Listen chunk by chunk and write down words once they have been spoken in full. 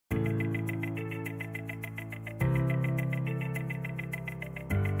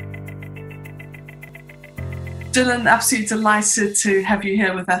Dylan, absolutely delighted to have you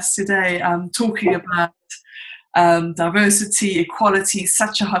here with us today, talking about diversity, equality,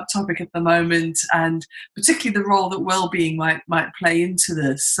 such a hot topic at the moment, and particularly the role that wellbeing might play into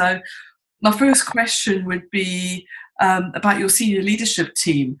this. So my first question would be about your senior leadership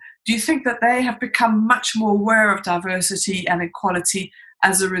team. Do you think that they have become much more aware of diversity and equality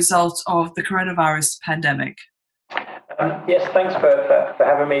as a result of the coronavirus pandemic? Yes, thanks for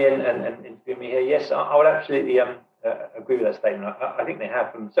having me and interviewing me here. Yes, I would absolutely agree with that statement. I think they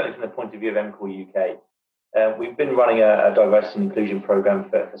have, certainly from the point of view of EMCOR UK. We've been running a diversity and inclusion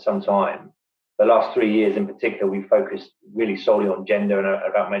programme for some time. The last 3 years in particular, we've focused really solely on gender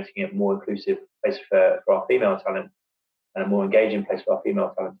and about making it a more inclusive place for our female talent and a more engaging place for our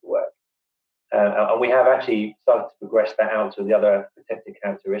female talent to work. And we have actually started to progress that out to the other protected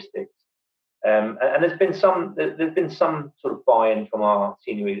characteristics. And there's been some sort of buy-in from our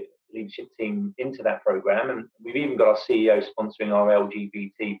senior leadership team into that program, and we've even got our CEO sponsoring our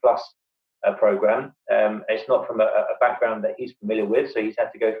LGBT plus program. It's not from a background that he's familiar with, so he's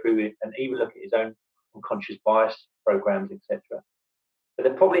had to go through it and even look at his own unconscious bias programs, etc. But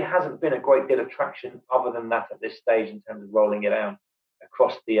there probably hasn't been a great deal of traction other than that at this stage in terms of rolling it out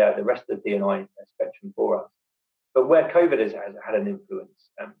across the rest of the D&I spectrum for us. But where COVID has had an influence,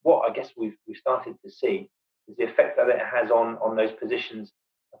 what I guess we've started to see is the effect that it has on those positions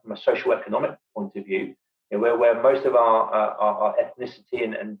from a social-economic point of view, where most of our ethnicity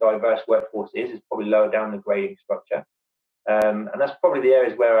and diverse workforce is probably lower down the grading structure. And that's probably the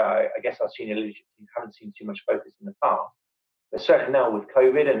areas where I guess our senior leadership team haven't seen too much focus in the past. But certainly now with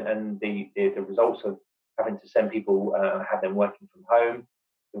COVID and the results of having to send people, have them working from home,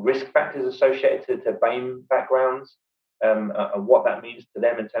 the risk factors associated to BAME backgrounds, and what that means to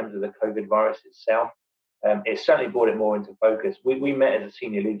them in terms of the COVID virus itself, it certainly brought it more into focus. We met as a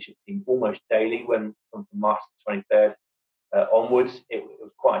senior leadership team almost daily from March 23rd onwards. It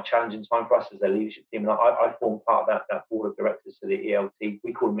was quite a challenging time for us as a leadership team, and I formed part of that board of directors for the ELT.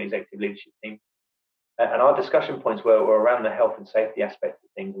 We call them executive leadership team. And our discussion points were around the health and safety aspects of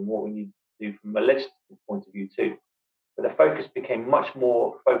things and what we need to do from a legislative point of view too. But the focus became much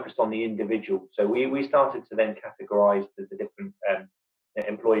more focused on the individual. So we started to then categorise the different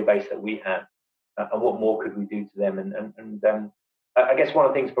employee base that we had, and what more could we do to them. And I guess one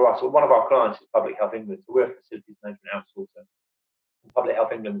of the things for us, one of our clients is Public Health England. So we're a facilities management outsourcer. Public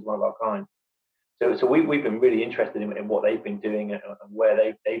Health England is one of our clients. So we've been really interested in what they've been doing and where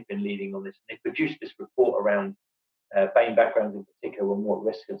they've been leading on this. And they produced this report around BAME backgrounds in particular and what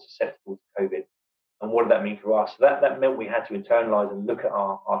risks are susceptible to COVID. And what did that mean for us? So that meant we had to internalise and look at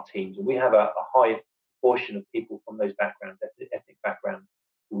our teams. And we have a high proportion of people from those backgrounds, ethnic backgrounds,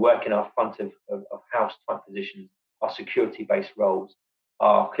 who work in our front of house type positions, our security-based roles,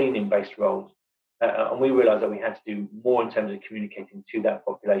 our cleaning-based roles. And we realised that we had to do more in terms of communicating to that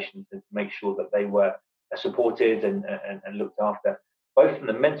population to make sure that they were supported and looked after, both from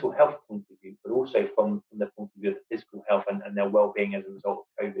the mental health point of view, but also from the point of view of the physical health and their well-being as a result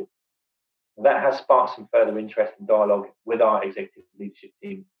of COVID. That has sparked some further interest and dialogue with our executive leadership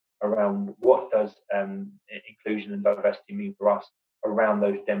team around what does inclusion and diversity mean for us around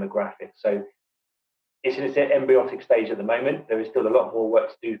those demographics. So it's in its embryonic stage at the moment. There is still a lot more work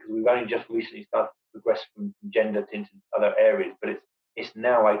to do because we've only just recently started to progress from gender into other areas, but it's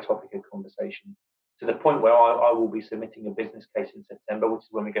now a topic of conversation to the point where I will be submitting a business case in September, which is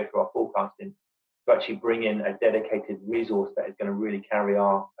when we go through our forecasting, to actually bring in a dedicated resource that is going to really carry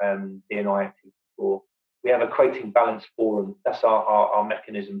our D&I activity forward. We have a Creating Balance Forum. That's our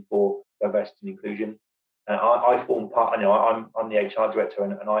mechanism for diversity and inclusion. I form part, I'm the HR director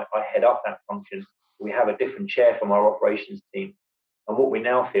and I head up that function. We have a different chair from our operations team. And what we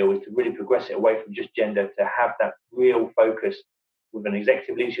now feel is to really progress it away from just gender, to have that real focus with an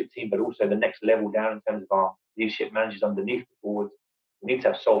executive leadership team, but also the next level down in terms of our leadership managers underneath the boards. We need to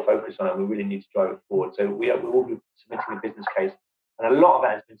have sole focus on it. We really need to drive it forward. So we will be submitting a business case. And a lot of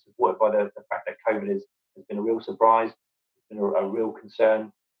that has been supported by the fact that COVID has been a real surprise. It's been a real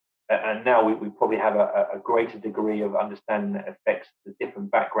concern. And now we probably have a greater degree of understanding that affects the different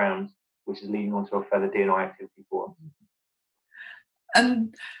backgrounds, which is leading on to a further D&I activity for us.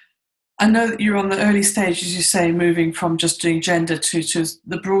 And I know that you're on the early stage, as you say, moving from just doing gender to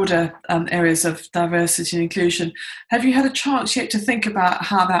the broader areas of diversity and inclusion. Have you had a chance yet to think about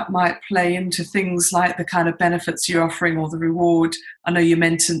how that might play into things like the kind of benefits you're offering or the reward? I know you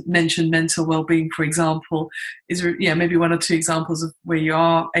mentioned mental well-being, for example. Is there maybe one or two examples of where you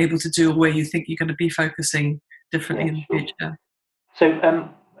are able to do or where you think you're going to be focusing differently in the future? So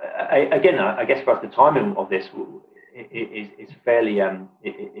again, I guess for us, the timing of this, is fairly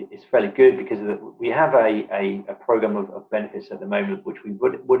it's fairly good, because we have a program of benefits at the moment, which we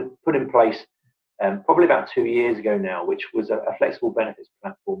would put in place probably about 2 years ago now, which was a flexible benefits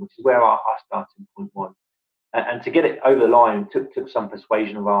platform, which is where our starting point was. And to get it over the line took some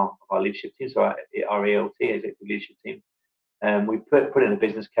persuasion of our leadership team, so our ELT, executive leadership team. We put in a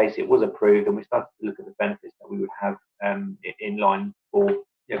business case. It was approved, and we started to look at the benefits that we would have in line for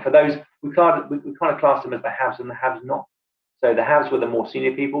those. We kind of class them as the haves and the have-not. So the haves were the more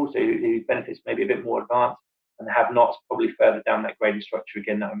senior people, so whose benefits maybe a bit more advanced, and the have-nots probably further down that grading structure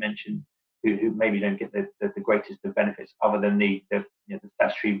again that I mentioned, who maybe don't get the greatest of benefits other than the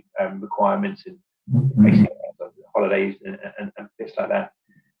statutory requirements and basic holidays and bits like that.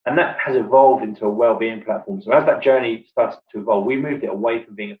 And that has evolved into a wellbeing platform. So as that journey started to evolve, we moved it away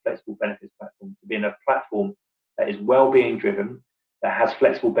from being a flexible benefits platform to being a platform that is wellbeing driven, that has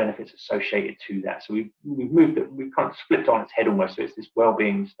flexible benefits associated to that. So we've moved it, we've kind of flipped on its head almost. So it's this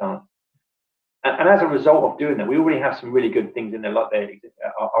wellbeing stance. And as a result of doing that, we already have some really good things in there, like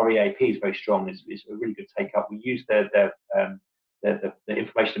our EAP is very strong. It's a really good take up. We use the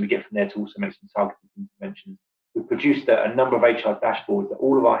information we get from there to also make some targeted interventions. We've produced a number of HR dashboards that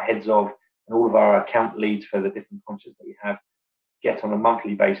all of our heads of and all of our account leads for the different functions that we have get on a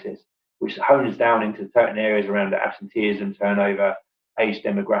monthly basis, which hones down into certain areas around absenteeism, turnover, age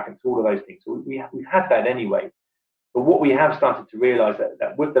demographics, all of those things. So we've had that anyway. But what we have started to realise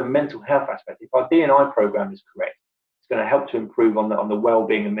that with the mental health aspect, if our D&I program is correct, it's going to help to improve on the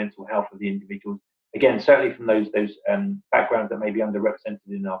well-being and mental health of the individuals. Again, certainly from those backgrounds that may be underrepresented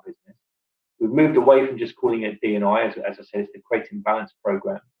in our business. We've moved away from just calling it D&I, as I said, it's the Creating Balance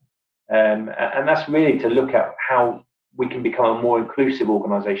program. And that's really to look at how we can become a more inclusive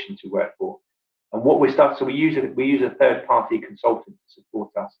organisation to work for. And what so we use a third-party consultant to support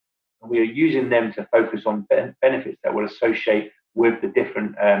us, and we are using them to focus on benefits that will associate with the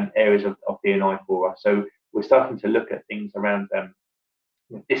different areas of D&I for us. So we're starting to look at things around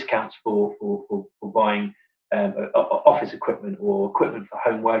discounts for buying office equipment or equipment for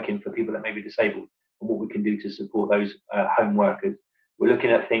home working for people that may be disabled, and what we can do to support those home workers. We're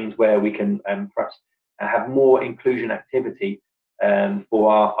looking at things where we can perhaps have more inclusion activity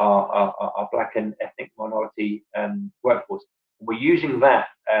for our Black and ethnic minority workforce. We're using that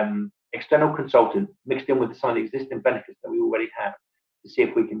external consultant mixed in with some of the existing benefits that we already have to see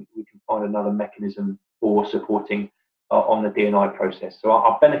if we can find another mechanism for supporting on the D&I process. So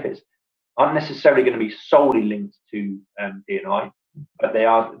our benefits aren't necessarily going to be solely linked to D&I, but they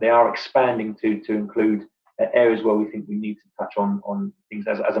are expanding to include areas where we think we need to touch on things,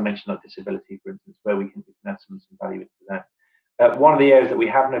 as I mentioned, like disability, for instance, where we can add some value into that. One of the areas that we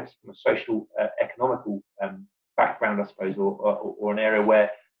have noticed from a social, economical background, I suppose, or an area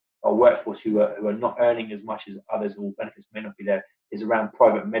where our workforce who are not earning as much as others, or benefits may not be there, is around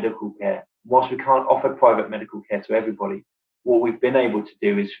private medical care. Whilst we can't offer private medical care to everybody, what we've been able to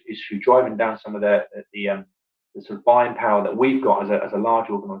do is through driving down some of the sort of buying power that we've got as a large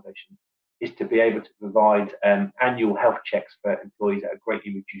organisation, is to be able to provide annual health checks for employees at a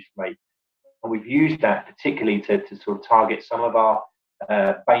greatly reduced rate. And we've used that particularly to sort of target some of our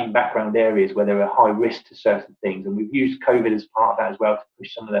BAME background areas where there are high risk to certain things. And we've used COVID as part of that as well to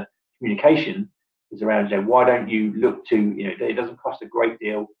push some of the communication is around, why don't you look to, it doesn't cost a great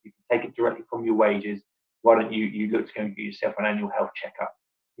deal. You can take it directly from your wages. Why don't you look to go and get yourself an annual health checkup?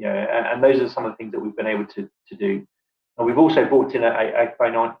 And those are some of the things that we've been able to do. And we've also brought in a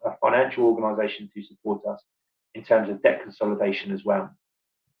financial organisation to support us in terms of debt consolidation as well.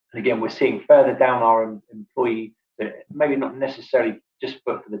 And again, we're seeing further down our employee, maybe not necessarily just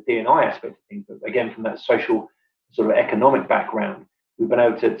for the D&I aspect of things, but again, from that social sort of economic background, we've been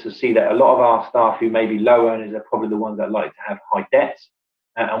able to see that a lot of our staff who may be low earners are probably the ones that like to have high debts.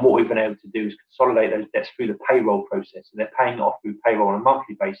 And what we've been able to do is consolidate those debts through the payroll process. So they're paying it off through payroll on a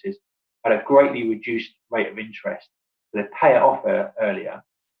monthly basis at a greatly reduced rate of interest. So they pay it off earlier.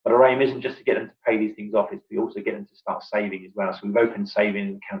 But our aim isn't just to get them to pay these things off, it's to also get them to start saving as well. So we've opened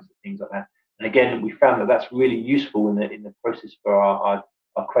savings accounts and things like that. And again, we found that that's really useful in the process for our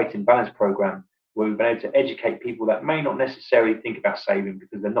Creating Balance program, where we've been able to educate people that may not necessarily think about saving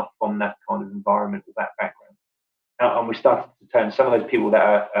because they're not from that kind of environment or that background. And we started to turn some of those people that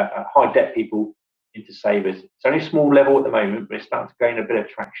are high debt people into savers. It's only a small level at the moment, but it's starting to gain a bit of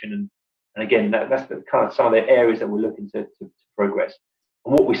traction. And again, that's the kind of some of the areas that we're looking to progress.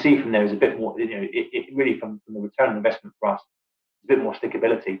 And what we see from there is a bit more, it really from the return on investment for us, a bit more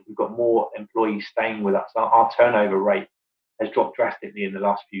stickability. We've got more employees staying with us. Our turnover rate has dropped drastically in the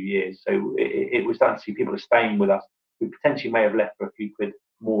last few years. So we're starting to see people are staying with us who potentially may have left for a few quid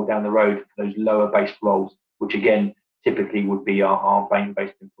more down the road for those lower based roles, which again typically would be our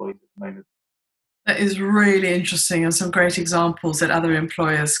BAME-based employees at the moment. That is really interesting, and some great examples that other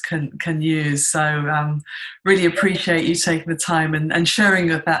employers can use. So really appreciate you taking the time and sharing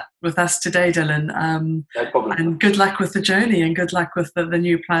that with us today, Dylan. No problem. And good luck with the journey, and good luck with the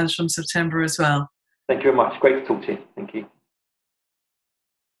new plans from September as well. Thank you very much. Great to talk to you. Thank you.